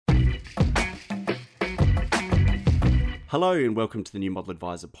Hello and welcome to the New Model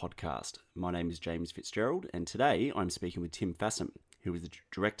Advisor podcast. My name is James Fitzgerald and today I'm speaking with Tim Fassam, who is the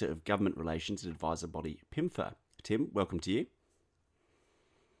Director of Government Relations at advisor body PIMFA. Tim, welcome to you.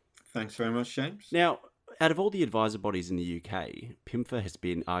 Thanks very much, James. Now, out of all the advisor bodies in the UK, PIMFA has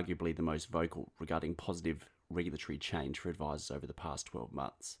been arguably the most vocal regarding positive regulatory change for advisors over the past 12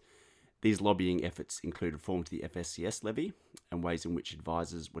 months. These lobbying efforts include reform to the FSCS levy and ways in which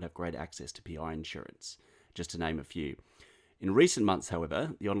advisors would have greater access to PI insurance, just to name a few. In recent months,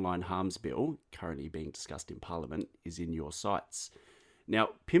 however, the Online Harms Bill, currently being discussed in Parliament, is in your sights. Now,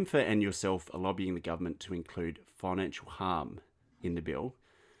 PIMFA and yourself are lobbying the government to include financial harm in the bill,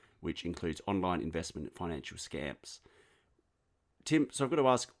 which includes online investment and financial scams. Tim, so I've got to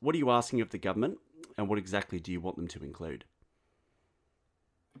ask, what are you asking of the government and what exactly do you want them to include?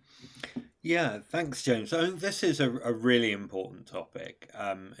 Yeah, thanks, James. I think this is a really important topic,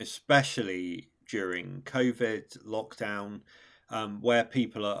 especially during COVID lockdown, where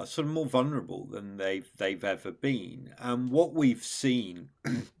people are sort of more vulnerable than they've ever been. And what we've seen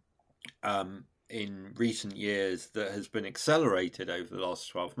in recent years that has been accelerated over the last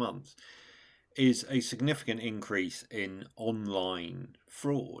 12 months is a significant increase in online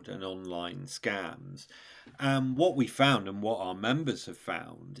fraud and online scams. What we found and what our members have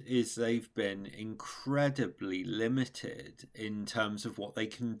found is they've been incredibly limited in terms of what they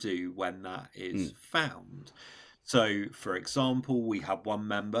can do when that is found. So, for example, we had one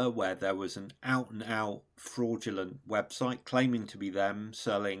member where there was an out-and-out fraudulent website claiming to be them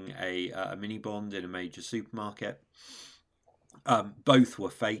selling a mini bond in a major supermarket. Both were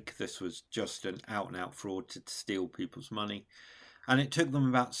fake. This was just an out-and-out fraud to steal people's money. And it took them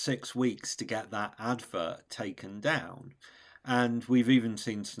about 6 weeks to get that advert taken down. And we've even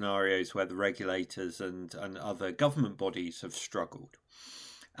seen scenarios where the regulators and other government bodies have struggled.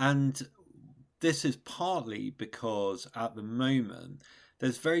 And this is partly because at the moment,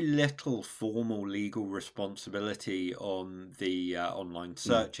 there's very little formal legal responsibility on the online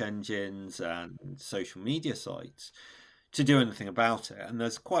search engines and social media sites to do anything about it. And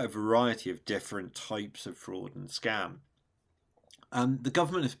there's quite a variety of different types of fraud and scam. The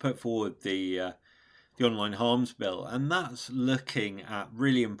government has put forward the Online Harms Bill, and that's looking at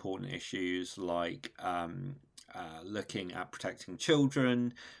really important issues like looking at protecting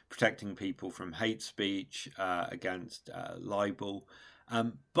children, protecting people from hate speech against libel,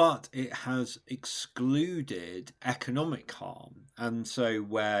 but it has excluded economic harm. And so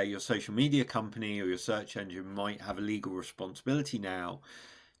where your social media company or your search engine might have a legal responsibility now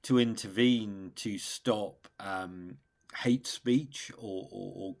to intervene to stop hate speech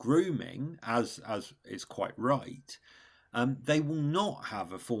or grooming, as is quite right, they will not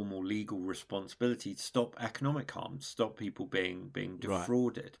have a formal legal responsibility to stop economic harm, to stop people being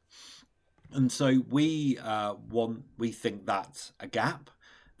defrauded. Right. And so we think that's a gap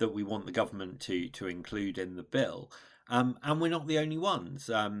that we want the government to include in the bill. And we're not the only ones.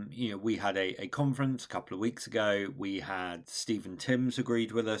 We had a conference a couple of weeks ago. We had Stephen Timms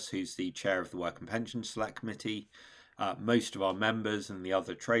agreed with us, who's the chair of the Work and Pension Select Committee. Most of our members and the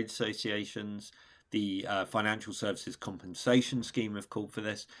other trade associations, the Financial Services Compensation Scheme have called for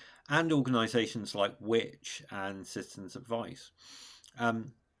this, and organisations like Which and Citizens Advice.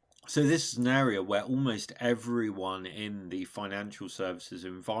 So this is an area where almost everyone in the financial services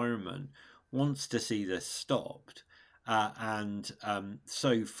environment wants to see this stopped. And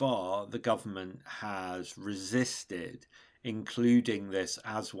so far, the government has resisted including this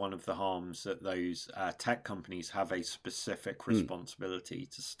as one of the harms that those tech companies have a specific responsibility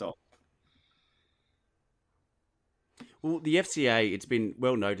to stop. Well, the FCA, it's been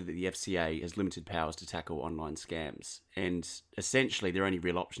well noted that the FCA has limited powers to tackle online scams. And essentially, their only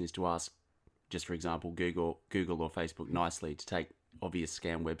real option is to ask, just for example, Google or Facebook nicely to take obvious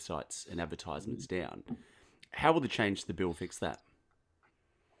scam websites and advertisements down. How will the change to the bill fix that?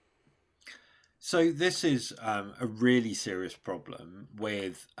 So this is a really serious problem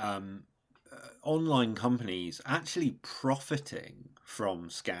with online companies actually profiting from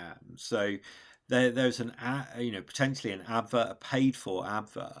scams. So there's potentially an advert, a paid for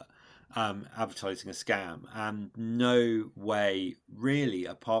advert, advertising a scam, and no way really,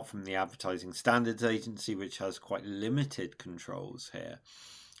 apart from the Advertising Standards Agency, which has quite limited controls here,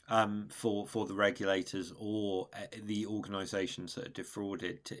 for the regulators or the organisations that are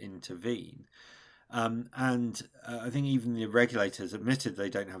defrauded to intervene. I think even the regulators admitted they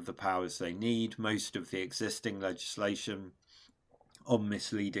don't have the powers they need. Most of the existing legislation on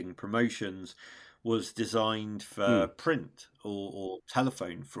misleading promotions was designed for print or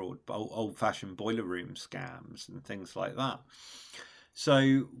telephone fraud, old-fashioned boiler room scams and things like that.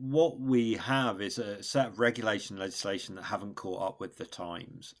 So what we have is a set of regulation legislation that haven't caught up with the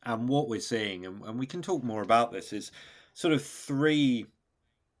times. And what we're seeing, and we can talk more about this, is sort of three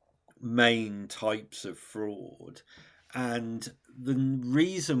main types of fraud. And the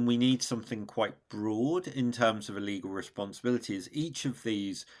reason we need something quite broad in terms of a legal responsibility is each of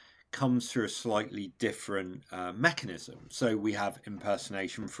these comes through a slightly different mechanism. So we have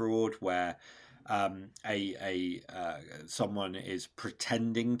impersonation fraud, where someone is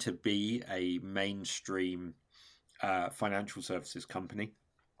pretending to be a mainstream financial services company.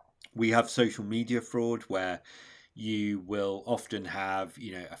 We have social media fraud, where you will often have,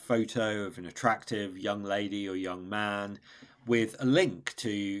 a photo of an attractive young lady or young man with a link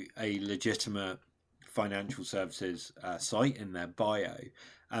to a legitimate financial services site in their bio,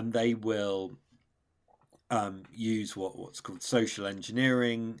 and they will use what's called social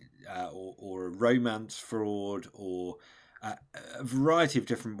engineering, or a romance fraud, or a variety of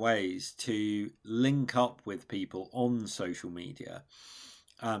different ways to link up with people on social media,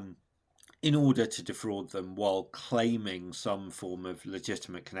 in order to defraud them while claiming some form of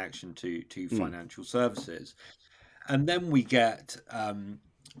legitimate connection to financial services. And then we get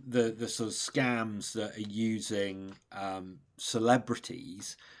the sort of scams that are using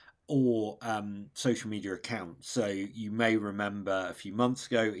celebrities or social media accounts. So you may remember a few months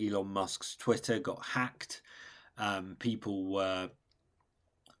ago, Elon Musk's Twitter got hacked. People were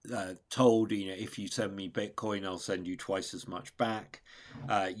told, if you send me Bitcoin, I'll send you twice as much back.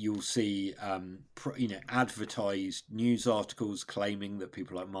 You'll see, advertised news articles claiming that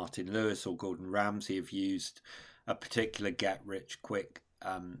people like Martin Lewis or Gordon Ramsay have used a particular get-rich-quick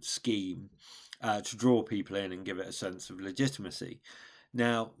scheme to draw people in and give it a sense of legitimacy.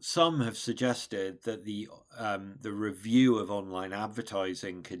 Now, some have suggested that the review of online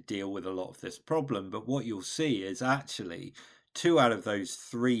advertising could deal with a lot of this problem, but what you'll see is actually 2 out of those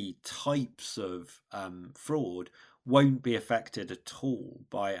 3 types of fraud won't be affected at all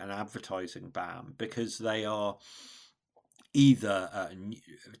by an advertising ban, because they are either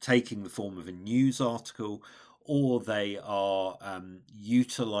taking the form of a news article, or they are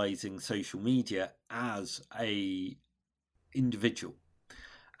utilizing social media as a individual.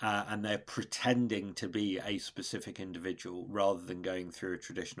 And they're pretending to be a specific individual rather than going through a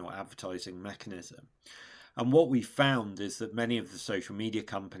traditional advertising mechanism. And what we found is that many of the social media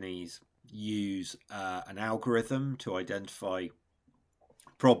companies use an algorithm to identify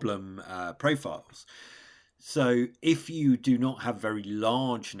problem profiles. So if you do not have very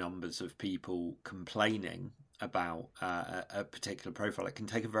large numbers of people complaining about a particular profile, it can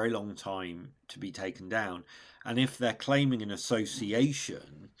take a very long time to be taken down. And if they're claiming an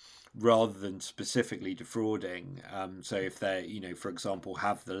association rather than specifically defrauding, so if they, for example,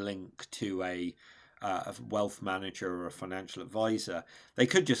 have the link to a wealth manager or a financial advisor, they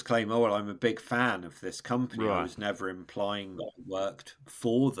could just claim, oh, well, I'm a big fan of this company. Right. I was never implying that I worked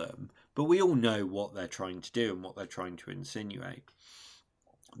for them. But we all know what they're trying to do and what they're trying to insinuate.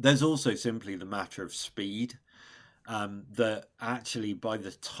 There's also simply the matter of speed. That actually, by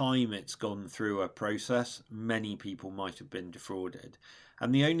the time it's gone through a process, many people might have been defrauded.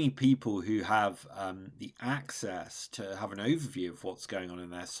 And the only people who have the access to have an overview of what's going on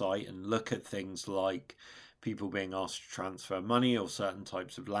in their site and look at things like people being asked to transfer money or certain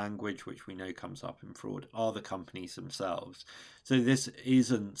types of language, which we know comes up in fraud, are the companies themselves. So this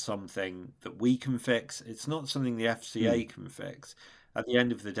isn't something that we can fix. It's not something the FCA can fix. At the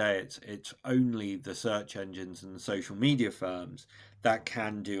end of the day, it's only the search engines and the social media firms that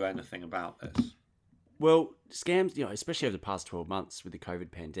can do anything about this. Well, scams, especially over the past 12 months with the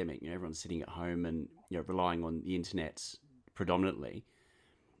COVID pandemic, everyone's sitting at home and, relying on the internet predominantly.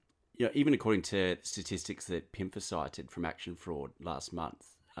 Even according to statistics that PIMFA cited from Action Fraud last month,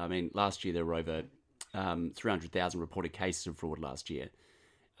 I mean, last year there were over 300,000 reported cases of fraud last year,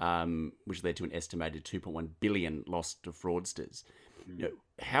 which led to an estimated 2.1 billion lost to fraudsters.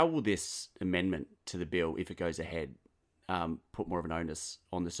 How will this amendment to the bill, if it goes ahead, put more of an onus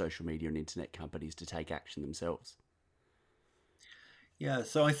on the social media and internet companies to take action themselves? Yeah,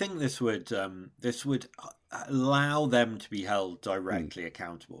 so I think this would allow them to be held directly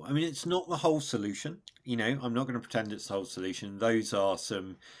accountable. I mean, it's not the whole solution. I'm not going to pretend it's the whole solution. Those are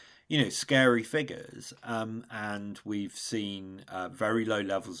some, scary figures, and we've seen very low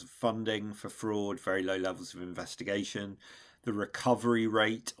levels of funding for fraud, very low levels of investigation. The recovery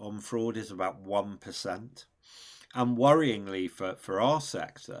rate on fraud is about 1%. And worryingly for our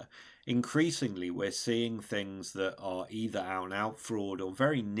sector, increasingly we're seeing things that are either out and out fraud or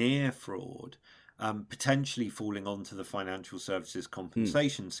very near fraud, potentially falling onto the financial services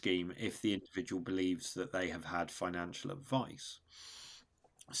compensation scheme if the individual believes that they have had financial advice.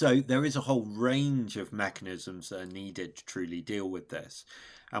 So there is a whole range of mechanisms that are needed to truly deal with this.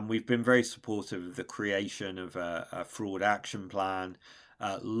 And we've been very supportive of the creation of a fraud action plan,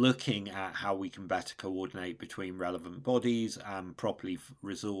 looking at how we can better coordinate between relevant bodies and properly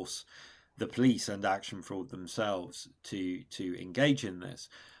resource the police and action fraud themselves to engage in this.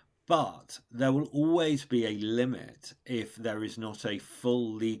 But there will always be a limit if there is not a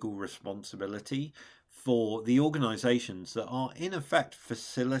full legal responsibility for the organisations that are in effect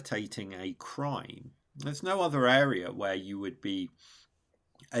facilitating a crime. There's no other area where you would be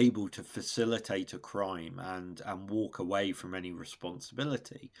able to facilitate a crime and walk away from any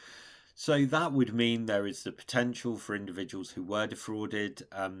responsibility. So that would mean there is the potential for individuals who were defrauded,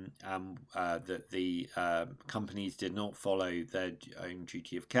 that the companies did not follow their own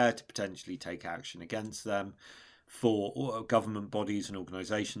duty of care to potentially take action against them. For government bodies and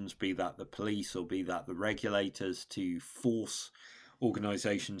organisations, be that the police or be that the regulators, to force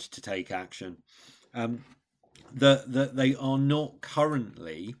organisations to take action. That they are not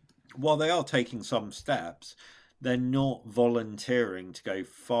currently, while they are taking some steps, they're not volunteering to go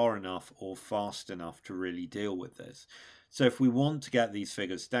far enough or fast enough to really deal with this. So if we want to get these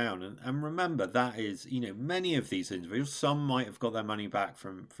figures down, and remember that is, many of these individuals, some might have got their money back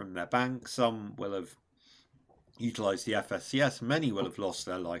from their bank, some will have utilised the FSCS, many will have lost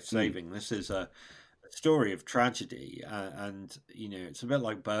their life saving. This is a story of tragedy, and it's a bit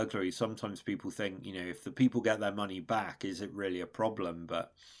like burglary. Sometimes people think, if the people get their money back, is it really a problem?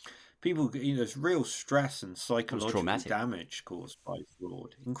 But people, there's real stress and psychological damage caused by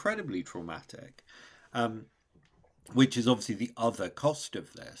fraud, incredibly traumatic, which is obviously the other cost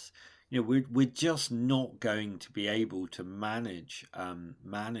of this. We're just not going to be able to manage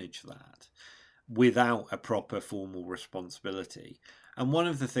that without a proper formal responsibility. And one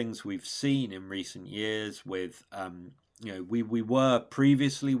of the things we've seen in recent years with, we were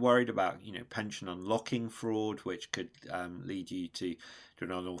previously worried about, pension unlocking fraud, which could lead you to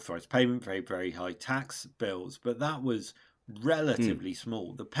an unauthorized payment, very, very high tax bills, but that was relatively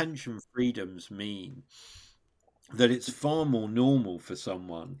small. The pension freedoms mean that it's far more normal for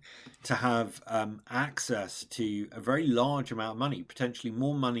someone to have access to a very large amount of money, potentially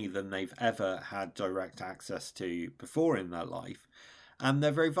more money than they've ever had direct access to before in their life. And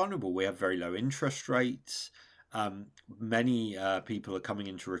they're very vulnerable. We have very low interest rates. Many people are coming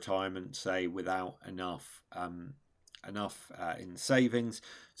into retirement, say, without enough in savings,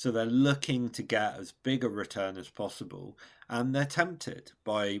 so they're looking to get as big a return as possible, and they're tempted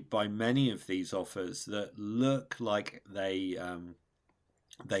by many of these offers that look like they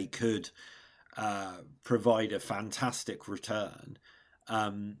could provide a fantastic return.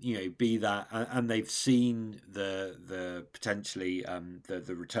 Be that, and they've seen the potentially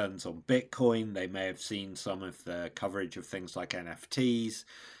the returns on Bitcoin. They may have seen some of the coverage of things like NFTs.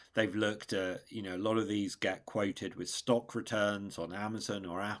 They've looked at, a lot of these get quoted with stock returns on Amazon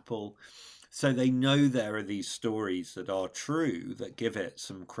or Apple. So they know there are these stories that are true that give it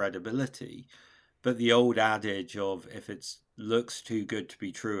some credibility. But the old adage of if it looks too good to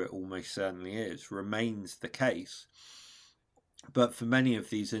be true, it almost certainly is, remains the case. But for many of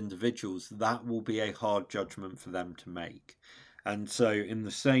these individuals, that will be a hard judgment for them to make. And so in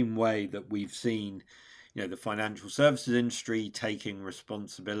the same way that we've seen, the financial services industry taking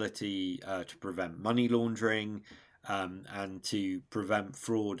responsibility to prevent money laundering and to prevent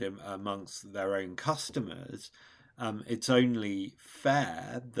fraud amongst their own customers, it's only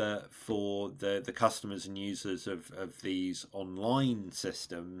fair that for the customers and users of these online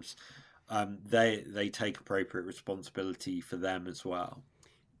systems, they take appropriate responsibility for them as well.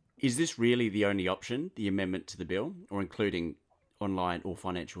 Is this really the only option, the amendment to the bill, or including online or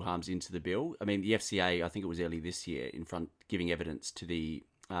financial harms into the bill? I mean, the FCA, I think it was early this year, giving evidence to the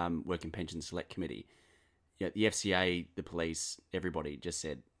Work and Pension Select Committee. Yeah, the FCA, the police, everybody just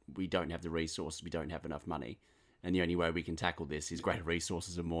said, we don't have the resources, we don't have enough money, and the only way we can tackle this is greater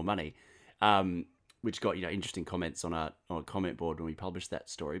resources and more money, which got interesting comments on a comment board when we published that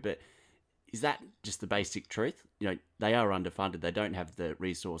story. But is that just the basic truth? They are underfunded, they don't have the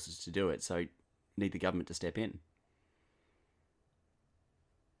resources to do it, so need the government to step in.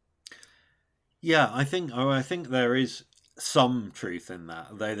 Yeah, I think there is some truth in that,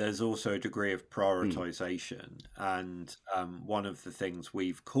 though there's also a degree of prioritization. And one of the things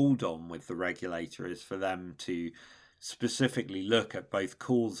we've called on with the regulator is for them to specifically look at both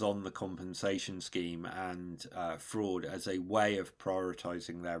calls on the compensation scheme and fraud as a way of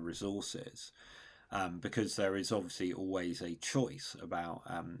prioritizing their resources. Because there is obviously always a choice about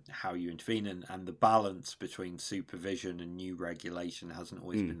how you intervene, and the balance between supervision and new regulation hasn't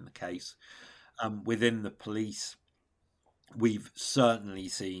always been the case. Within the police, we've certainly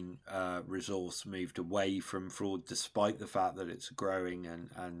seen resource moved away from fraud, despite the fact that it's growing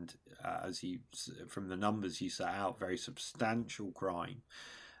and as you from the numbers you set out, very substantial crime.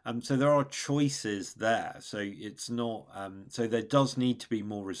 So there are choices there. So it's not. So there does need to be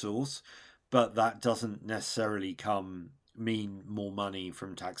more resource, but that doesn't necessarily mean more money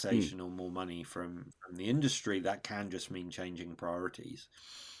from taxation or more money from the industry. That can just mean changing priorities.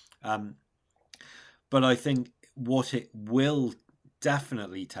 But I think what it will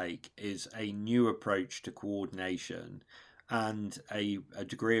definitely take is a new approach to coordination and a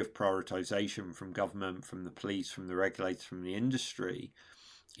degree of prioritization from government, from the police, from the regulators, from the industry,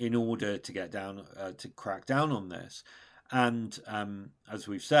 in order to get down to crack down on this. And as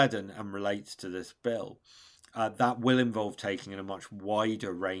we've said, and relates to this bill, that will involve taking in a much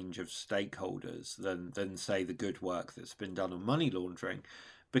wider range of stakeholders than say the good work that's been done on money laundering,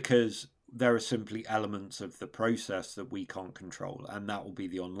 because there are simply elements of the process that we can't control, and that will be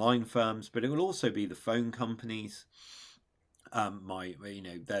the online firms, but it will also be the phone companies.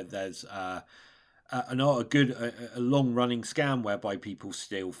 There's a long running scam whereby people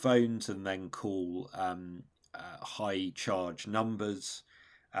steal phones and then call high charge numbers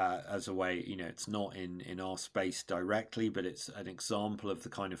as a way. It's not in our space directly, but it's an example of the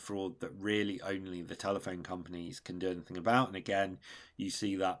kind of fraud that really only the telephone companies can do anything about. And again, you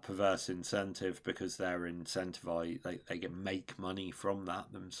see that perverse incentive because they're incentivized, they get make money from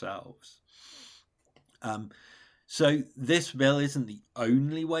that themselves. So this bill isn't the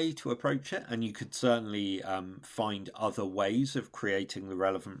only way to approach it, and you could certainly find other ways of creating the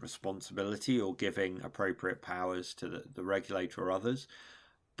relevant responsibility or giving appropriate powers to the regulator or others.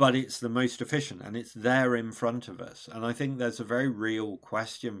 But it's the most efficient, and it's there in front of us. And I think there's a very real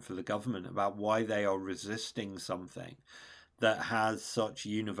question for the government about why they are resisting something that has such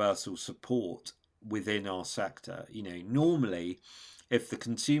universal support within our sector. Normally, if the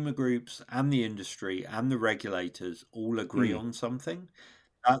consumer groups and the industry and the regulators all agree on something,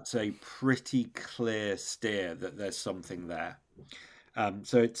 that's a pretty clear steer that there's something there.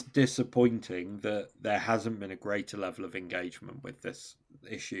 So it's disappointing that there hasn't been a greater level of engagement with this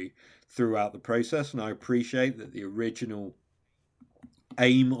issue throughout the process. And I appreciate that the original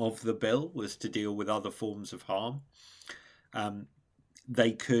aim of the bill was to deal with other forms of harm.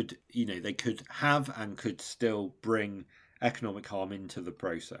 They could have and could still bring economic harm into the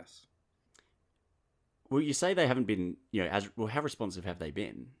process. Well, you say they haven't been, how responsive have they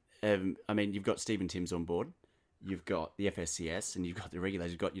been? I mean, you've got Stephen Timms on board, you've got the FSCS, and you've got the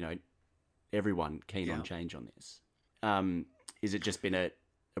regulators, you've got, everyone keen on change on this. Is it just been a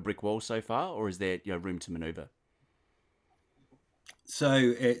brick wall so far, or is there room to manoeuvre?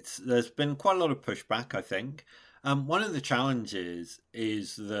 So there's been quite a lot of pushback, I think. One of the challenges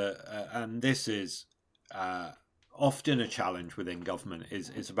is that, and this is often a challenge within government,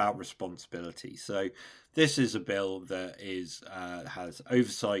 is about responsibility. So this is a bill that has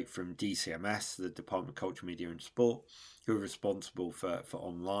oversight from DCMS, the Department of Culture, Media and Sport, who are responsible for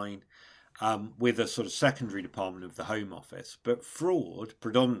online, with a sort of secondary department of the Home Office. But fraud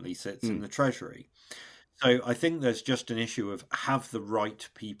predominantly sits in the Treasury. So I think there's just an issue of have the right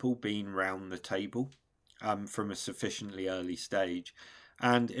people been round the table from a sufficiently early stage.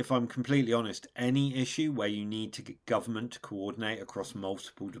 And if I'm completely honest, any issue where you need to get government to coordinate across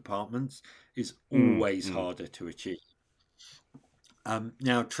multiple departments is always harder to achieve.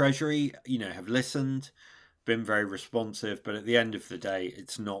 Now, Treasury, have listened, been very responsive, but at the end of the day,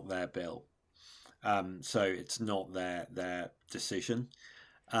 it's not their bill. So it's not their decision.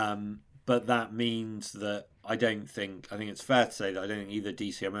 But that means that I think it's fair to say that I don't think either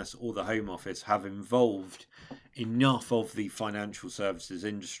DCMS or the Home Office have involved enough of the financial services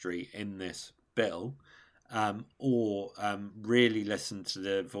industry in this bill, or really listened to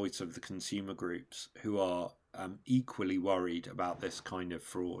the voice of the consumer groups who are equally worried about this kind of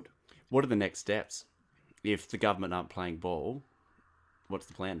fraud. What are the next steps? If the government aren't playing ball, what's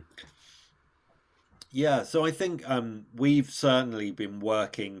the plan? Yeah, so I think we've certainly been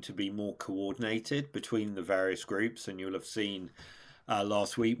working to be more coordinated between the various groups, and you'll have seen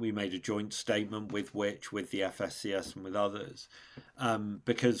last week we made a joint statement with the FSCS and with others,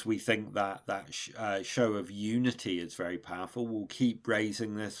 because we think that show of unity is very powerful. We'll keep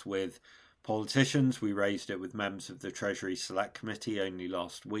raising this with politicians. We raised it with members of the Treasury Select Committee only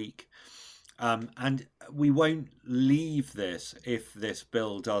last week. And we won't leave this if this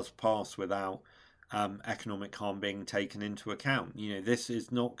bill does pass without economic harm being taken into account. This is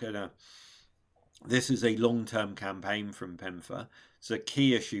a long-term campaign from PIMFA. It's a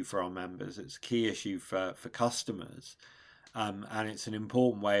key issue for our members. It's a key issue for customers. And it's an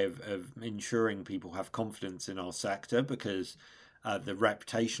important way of ensuring people have confidence in our sector, because the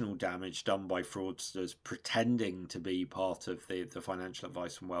reputational damage done by fraudsters pretending to be part of the financial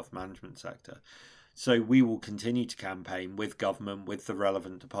advice and wealth management sector. So we will continue to campaign with government, with the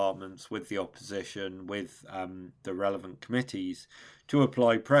relevant departments, with the opposition, with the relevant committees to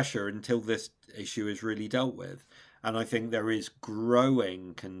apply pressure until this issue is really dealt with. And I think there is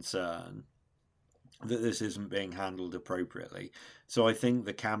growing concern that this isn't being handled appropriately. So I think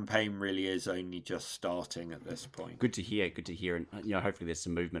the campaign really is only just starting at this point. Good to hear. Good to hear. And hopefully there's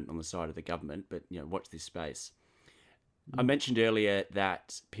some movement on the side of the government. But watch this space. I mentioned earlier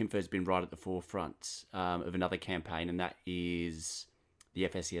that PIMFA has been right at the forefront of another campaign, and that is the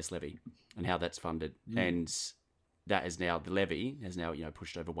FSCS levy and how that's funded. And that is now, the levy has now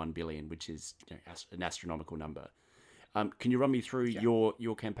pushed over 1 billion, which is an astronomical number. Can you run me through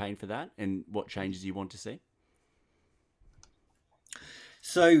your campaign for that and what changes you want to see?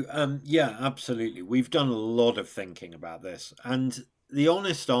 So, yeah, absolutely. We've done a lot of thinking about this. And the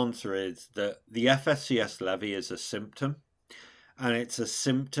honest answer is that the FSCS levy is a symptom, and it's a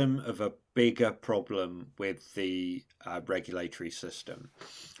symptom of a bigger problem with the regulatory system.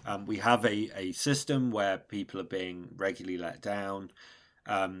 We have a system where people are being regularly let down.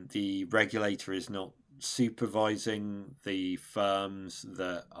 The regulator is not supervising the firms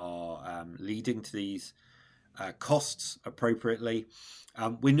that are leading to these costs appropriately.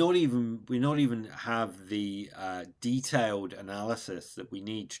 We not even have the detailed analysis that we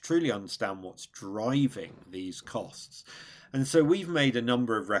need to truly understand what's driving these costs. And so we've made a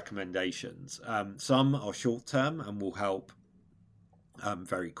number of recommendations. Some are short term and will help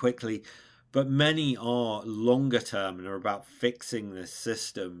very quickly, but many are longer term and are about fixing this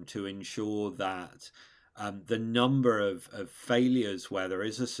system to ensure that the number of failures where there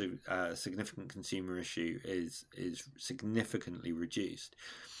is a significant consumer issue is significantly reduced.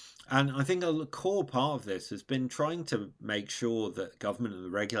 And I think a core part of this has been trying to make sure that government and the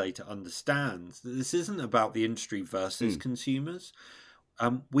regulator understands that this isn't about the industry versus consumers.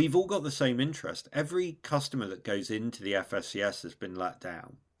 We've all got the same interest. Every customer that goes into the FSCS has been let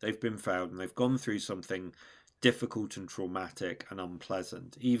down. They've been failed and they've gone through something difficult and traumatic and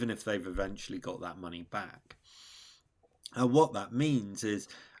unpleasant, even if they've eventually got that money back. And what that means is,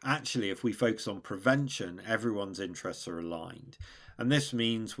 actually, if we focus on prevention, everyone's interests are aligned. And this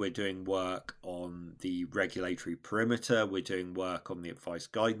means we're doing work on the regulatory perimeter, we're doing work on the advice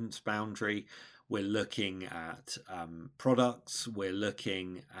guidance boundary, we're looking at products, we're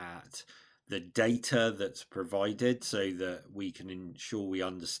looking at the data that's provided so that we can ensure we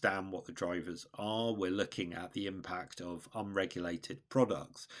understand what the drivers are. We're looking at the impact of unregulated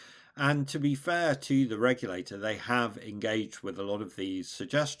products. And to be fair to the regulator, they have engaged with a lot of these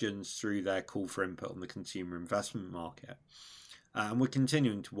suggestions through their call for input on the consumer investment market. And we're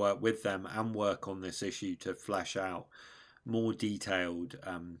continuing to work with them and work on this issue to flesh out more detailed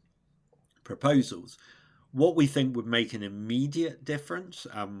proposals. What we think would make an immediate difference,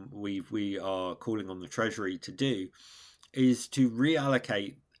 we are calling on the Treasury to do, is to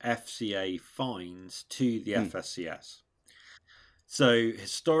reallocate FCA fines to the FSCS. So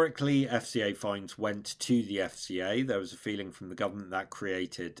historically, FCA fines went to the FCA. There was a feeling from the government that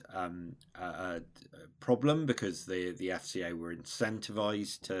created a problem because the FCA were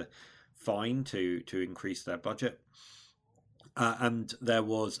incentivized to fine to increase their budget. And there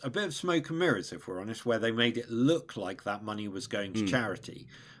was a bit of smoke and mirrors, if we're honest, where they made it look like that money was going to charity,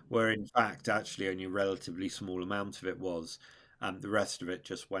 where in fact actually only a relatively small amount of it was. The rest of it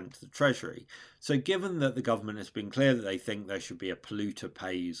just went to the Treasury. So given that the government has been clear that they think there should be a polluter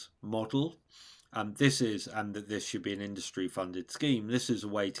pays model, and that this should be an industry funded scheme, this is a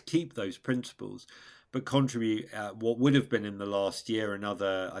way to keep those principles but contribute what would have been in the last year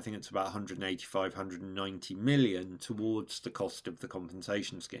another, I think it's about 185, 190 million towards the cost of the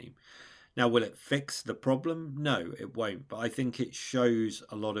compensation scheme. Now, will it fix the problem? No, it won't. But I think it shows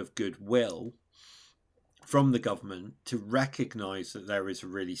a lot of goodwill from the government to recognise that there is a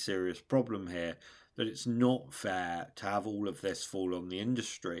really serious problem here, that it's not fair to have all of this fall on the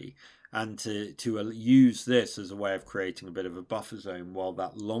industry, and to use this as a way of creating a bit of a buffer zone while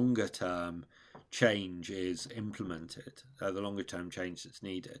that longer term change is implemented, the longer term change that's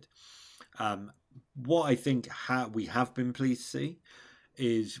needed. What I think we have been pleased to see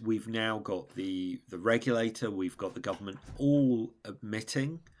is we've now got the regulator, we've got the government all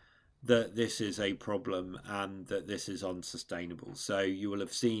admitting that this is a problem and that this is unsustainable. So you will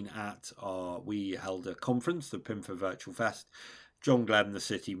have seen we held a conference, the PIMFA Virtual Fest. John Glenn, the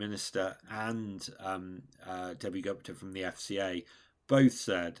City Minister, and Debbie Gov't from the FCA both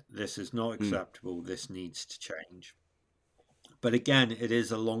said this is not acceptable, this needs to change. But again, it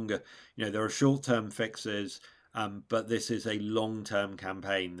is a longer, there are short-term fixes, but this is a long-term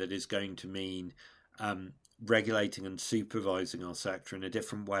campaign that is going to mean regulating and supervising our sector in a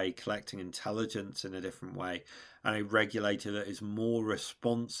different way, collecting intelligence in a different way, and a regulator that is more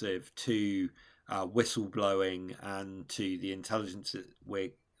responsive to whistleblowing and to the intelligence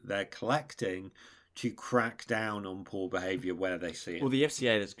that they're collecting to crack down on poor behaviour where they see it. Well, the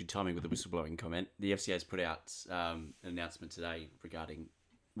FCA, that's good timing with the whistleblowing comment. The FCA has put out an announcement today regarding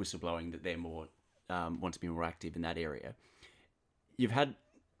whistleblowing, that they're more want to be more active in that area. You've had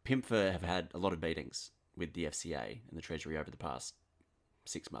PIMFA have had a lot of meetings with the FCA and the Treasury over the past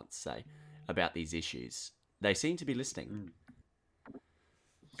 6 months, say, about these issues. They seem to be listening.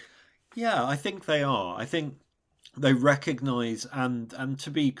 Yeah, I think they are. I think they recognise, and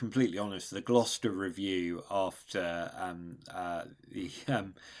to be completely honest, the Gloucester review after the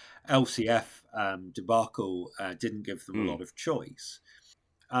LCF debacle didn't give them a lot of choice.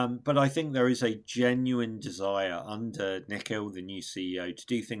 But I think there is a genuine desire under Nick Hill, the new CEO, to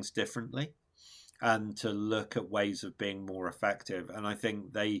do things differently and to look at ways of being more effective. And I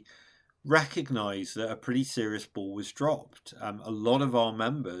think they recognise that a pretty serious ball was dropped. A lot of our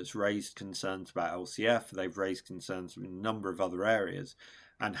members raised concerns about LCF. They've raised concerns in a number of other areas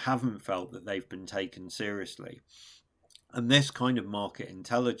and haven't felt that they've been taken seriously. And this kind of market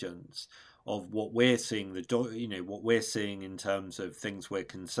intelligence of what we're seeing, what we're seeing in terms of things we're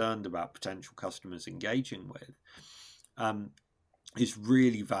concerned about potential customers engaging with, is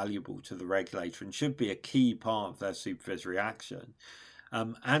really valuable to the regulator and should be a key part of their supervisory action.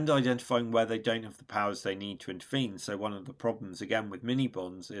 And identifying where they don't have the powers they need to intervene. So one of the problems, again, with mini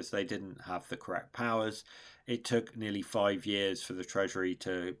bonds is they didn't have the correct powers. It took nearly 5 years for the Treasury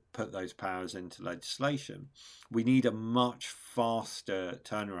to put those powers into legislation. We need a much faster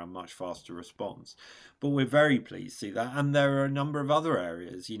turnaround, much faster response. But we're very pleased to see that. And there are a number of other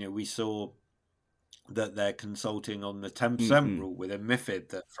areas. We saw that they're consulting on the 10% rule within MiFID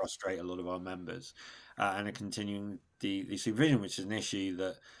that frustrate a lot of our members, and are continuing the supervision, which is an issue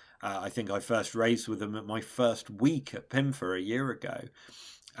that I think I first raised with them at my first week at PIMFA a year ago.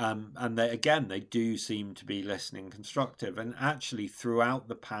 And they do seem to be listening constructive. And actually, throughout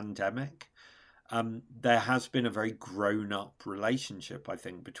the pandemic, there has been a very grown-up relationship, I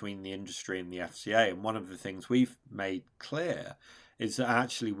think, between the industry and the FCA. And one of the things we've made clear is that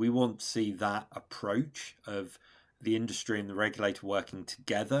actually we want to see that approach of the industry and the regulator working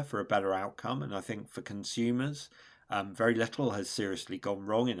together for a better outcome. And I think for consumers, very little has seriously gone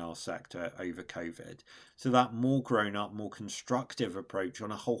wrong in our sector over COVID. So that more grown up, more constructive approach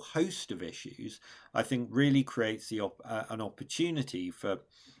on a whole host of issues, I think really creates an opportunity for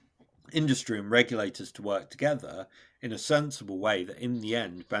industry and regulators to work together in a sensible way that in the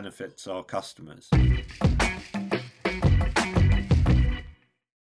end benefits our customers.